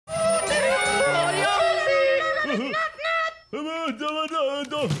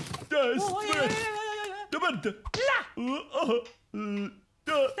Der er stress. Ja, vänta.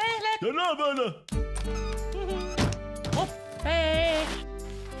 Den använder.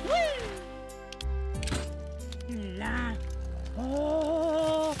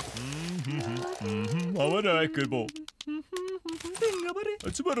 Vad var det äckligt på?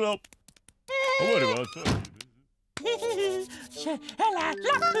 Jag ska bara upp. Vad var det va?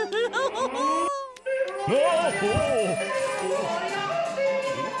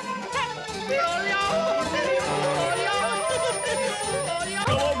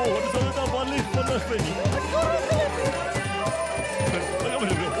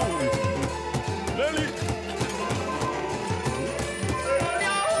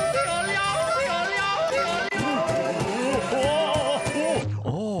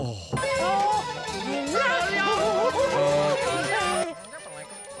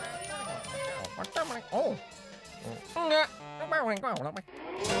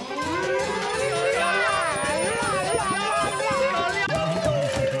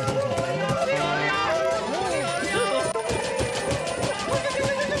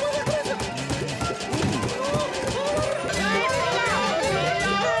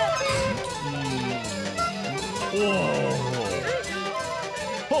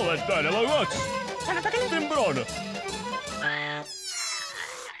 Det var gott! Den bra nu!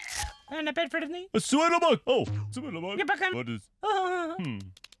 Ana perfektni. Suara bak! Oh, suara bak! Ya bakın. What is...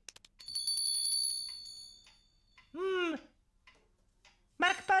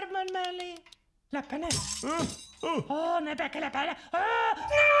 Mark Parman Mali. Lappene. Ne bekker lappene.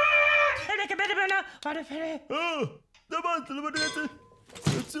 Jeg leker bedre bønner. Hva er det for det? Det var det.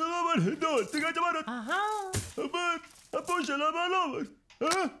 Så var det da. Det kan ikke være. Jeg får ikke la meg lover.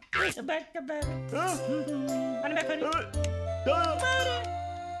 Ikke bekker bedre. Hva er det bekker?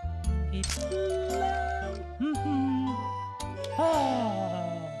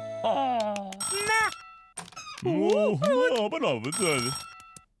 Apa lah betul?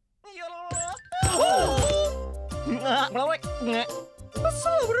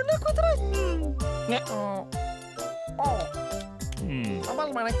 Sabar nak kuterai. Abang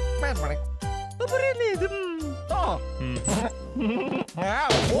mana? Mana mana? Apa ini? Oh.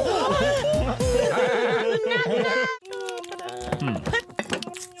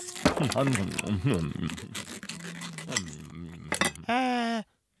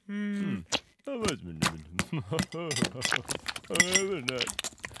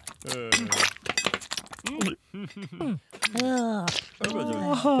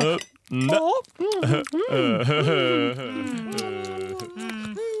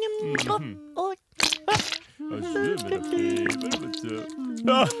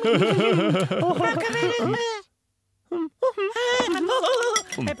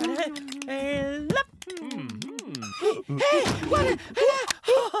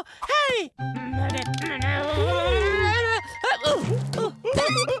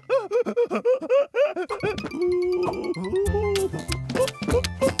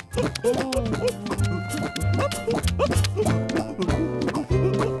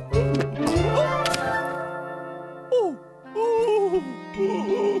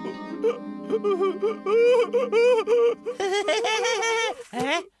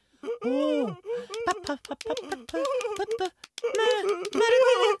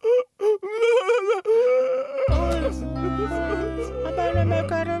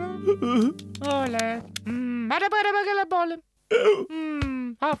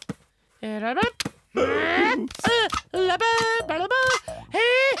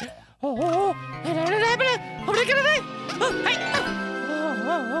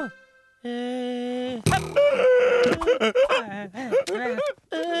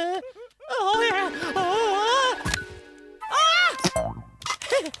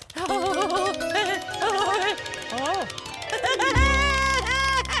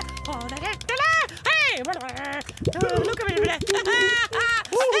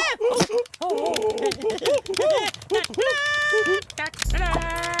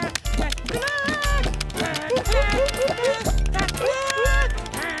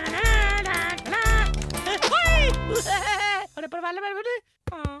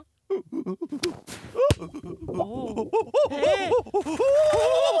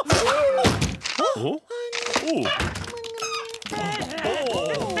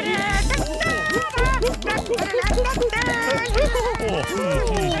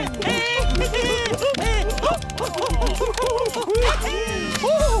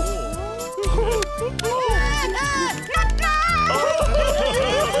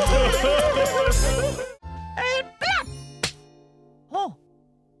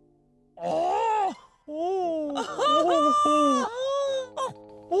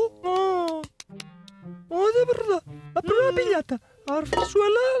 Gata, ar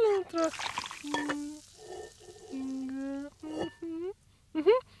frisuela l'altra.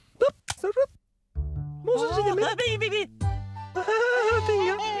 Mosa si chiama? Baby.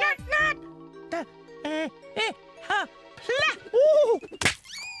 Pinga. Not. Ha. Pla.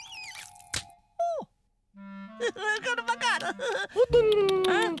 Kau makan.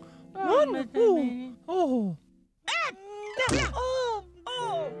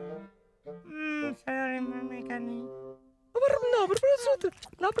 Sorry, Mami.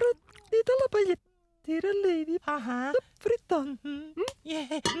 La partita la paglia. Tira lady. Aha. Fritta. Yeah.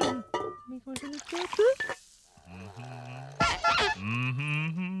 Mi cosa il piatto?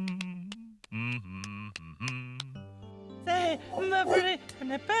 Say, my pretty,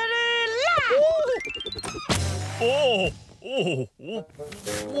 and a pretty lie.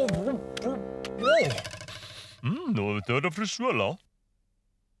 Nu är det frisuella.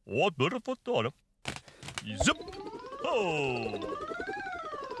 Och börja få ta det. Zup!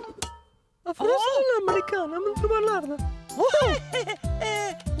 La frisuela americana, non trovarla.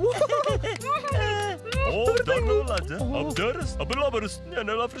 Dar nu lade. Abdărs, abelabarız.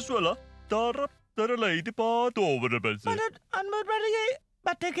 Yani la frisuela. Dar lady pa over the bed. But I'm not ready.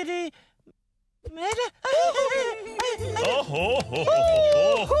 But take it. Mera.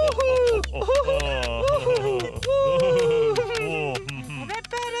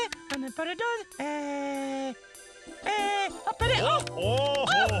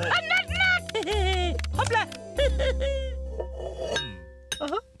 Hopla.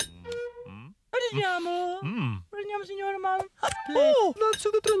 Vediamo signora Mal. Non so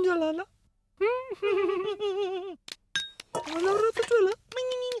che trongialala. Ma la frisuela?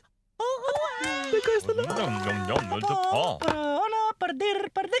 Questa la. Ona perder.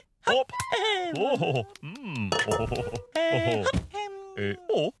 È verdade.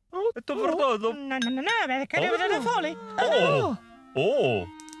 No, vedi che deve da fuori.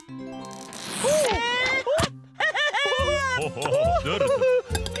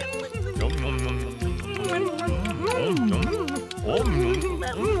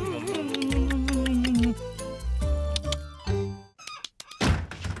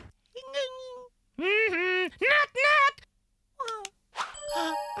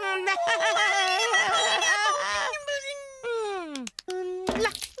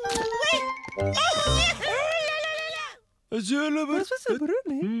 Asyala ber. Masa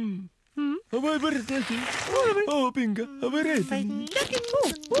berani? Apa berarti? Oh, Pinga, apa berarti?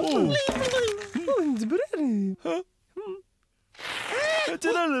 Berani.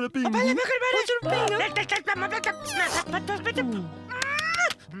 Asyala la Pinga.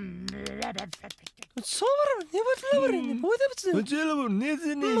 Sober, ya buat lawarin. Buat apa sih? Asyala ber, ni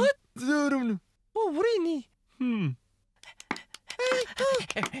sini. Zorum. Oh, berini.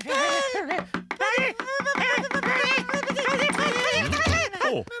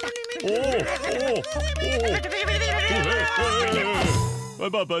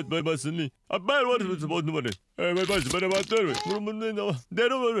 Bye, Sunny. I bet what was about the money. My boss, but about there.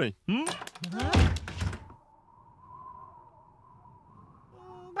 They're over me.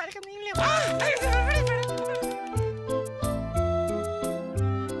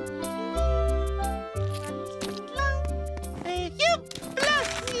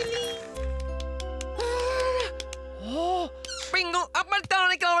 Pingu, up and down,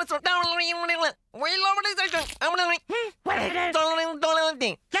 down, we love it. I'm doing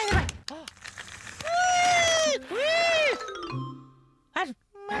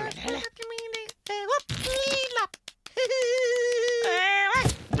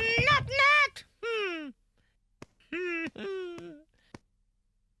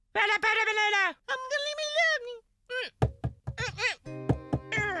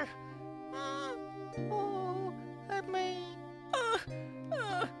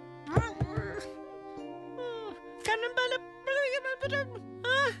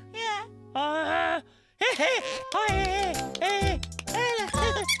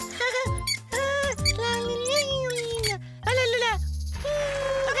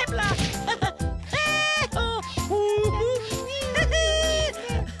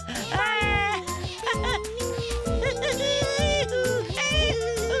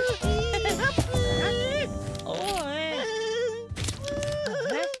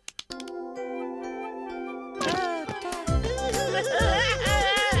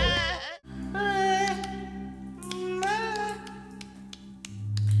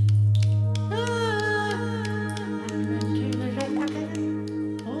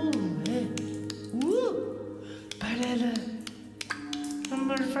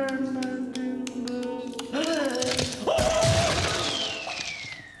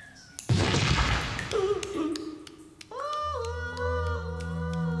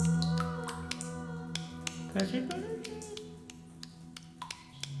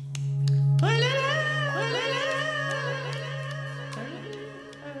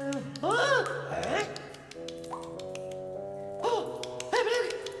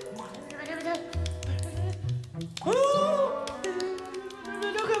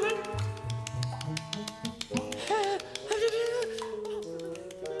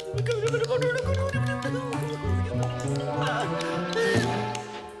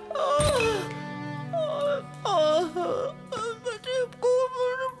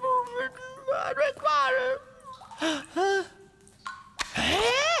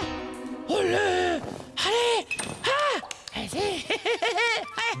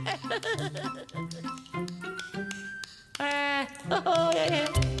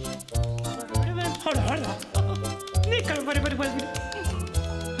Orada. Ne kadar var.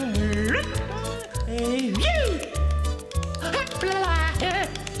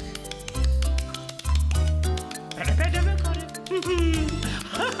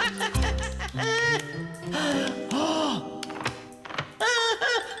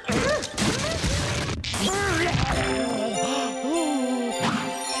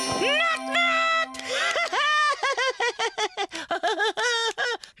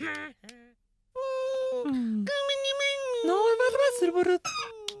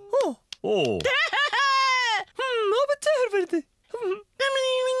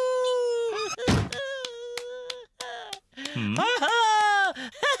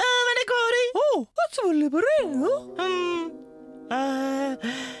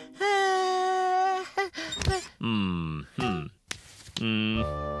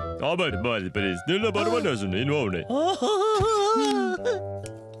 Bare snille bare var det sånn innovne.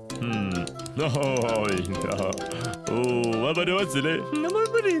 Hva var det også det?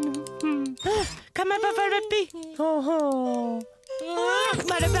 Kan man bare være oppi?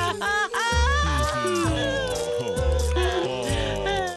 Var det bra?